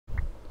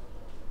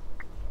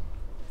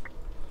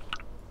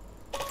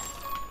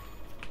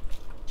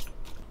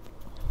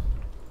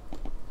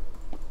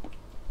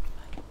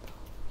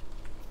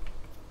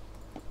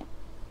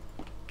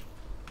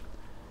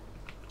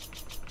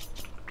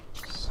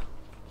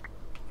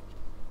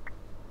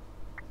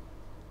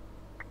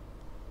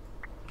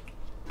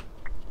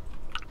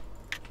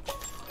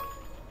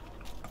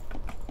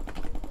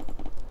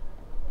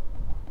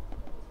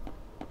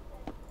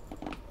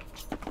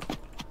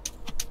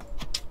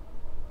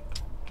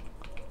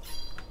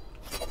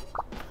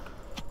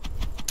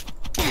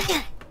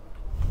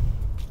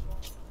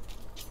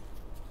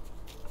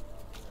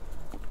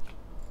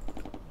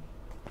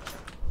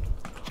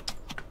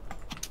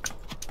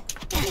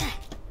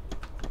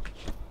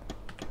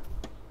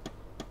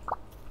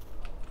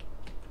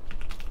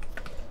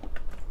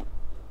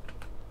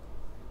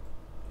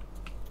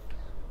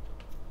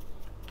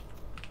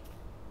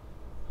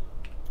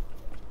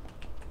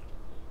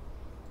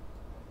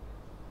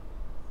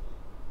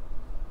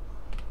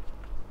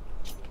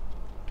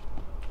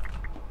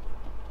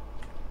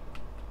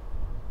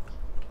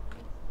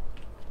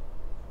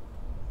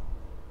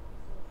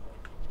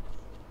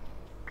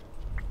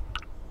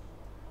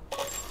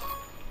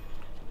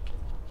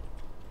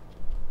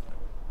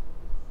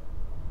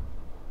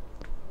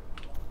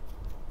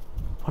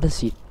What is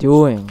he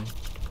doing?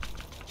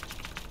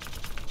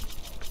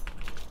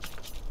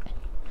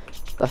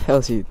 The hell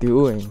is he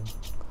doing?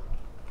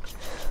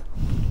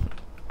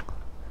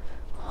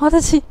 What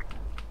is he?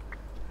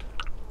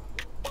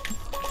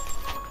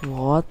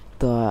 What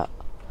the?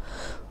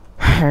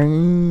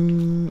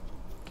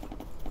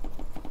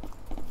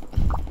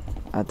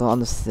 I don't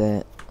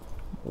understand.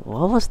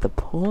 What was the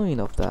point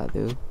of that,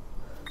 dude?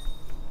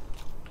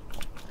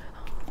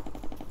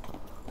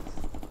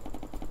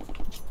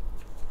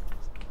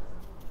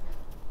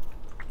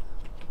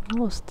 What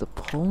was the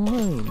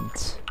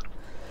point?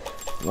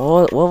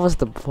 What was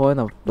the point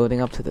of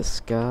building up to the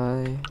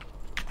sky?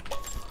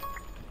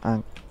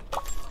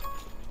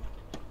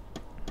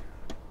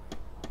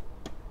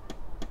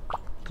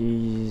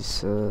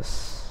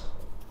 Jesus.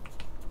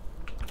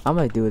 I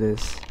might do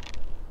this.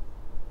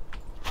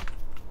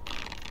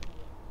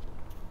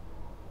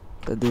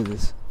 Let's do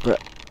this. Bruh.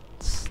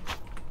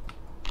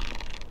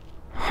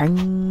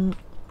 Hang.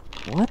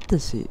 What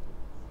does he?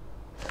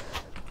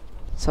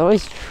 It's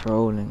always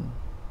trolling.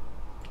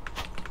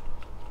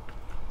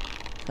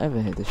 I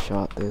haven't hit the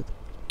shot, dude.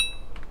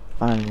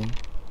 Finally.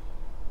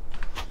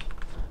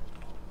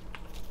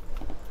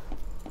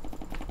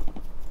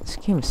 This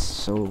game is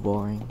so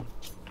boring.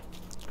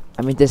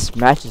 I mean, this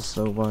match is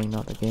so boring,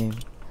 not the game.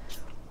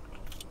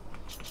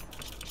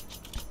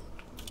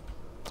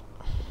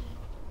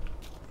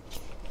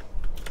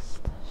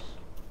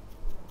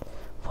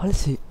 What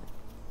is he?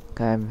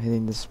 Okay, I'm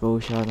hitting this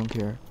bullshit, I don't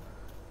care.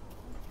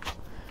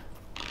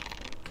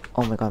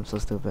 Oh my god, I'm so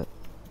stupid.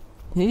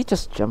 Did he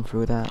just jump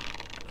through that?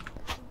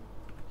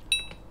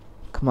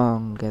 Come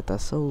on, get the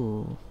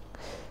soul.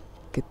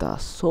 Get the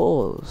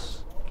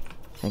souls.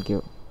 Thank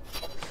you.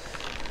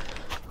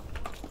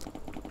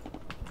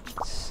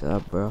 What's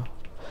up, bro?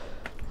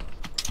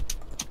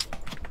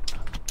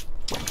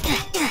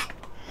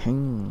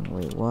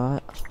 Wait,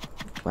 what?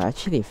 Well,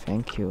 actually,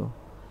 thank you.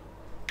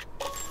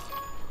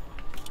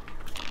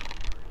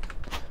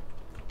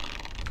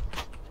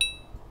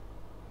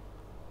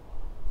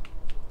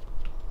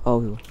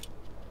 Oh.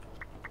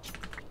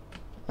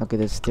 Okay,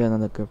 there's still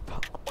another good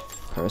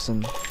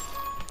person.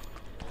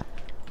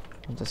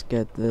 I'll just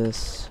get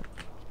this.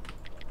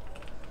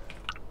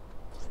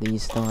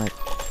 Please don't like.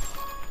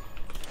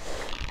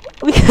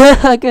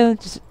 I can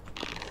just.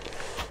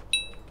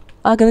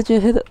 I gotta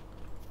just hit it.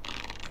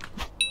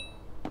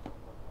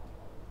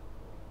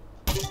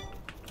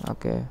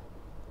 Okay.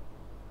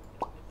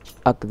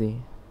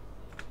 Ugly.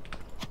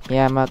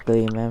 Yeah, I'm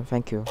ugly, man.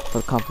 Thank you for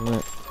the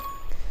compliment.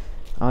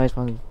 I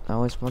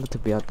always wanted to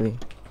be ugly.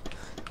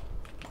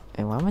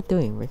 And what am I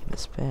doing? Breaking the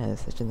span. There's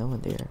such a no one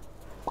there.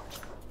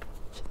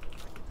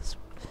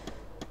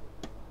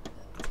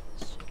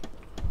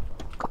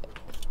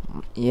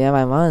 Yeah,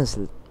 my mom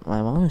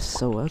is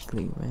so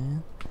ugly,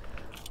 man.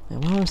 My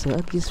mom is the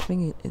ugliest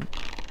thing in.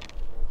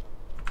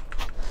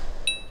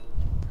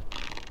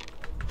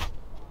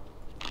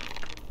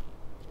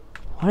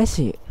 What is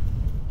he?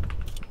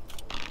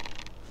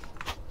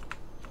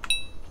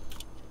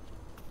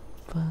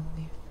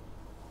 Funny.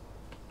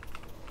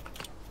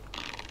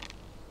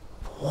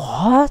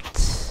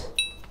 What?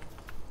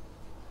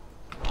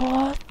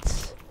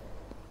 What?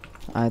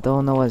 I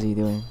don't know what he's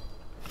doing.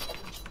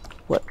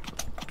 What?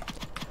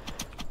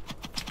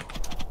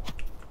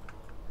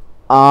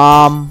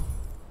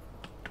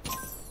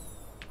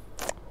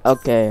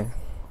 Okay.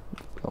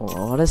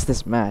 What is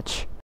this match?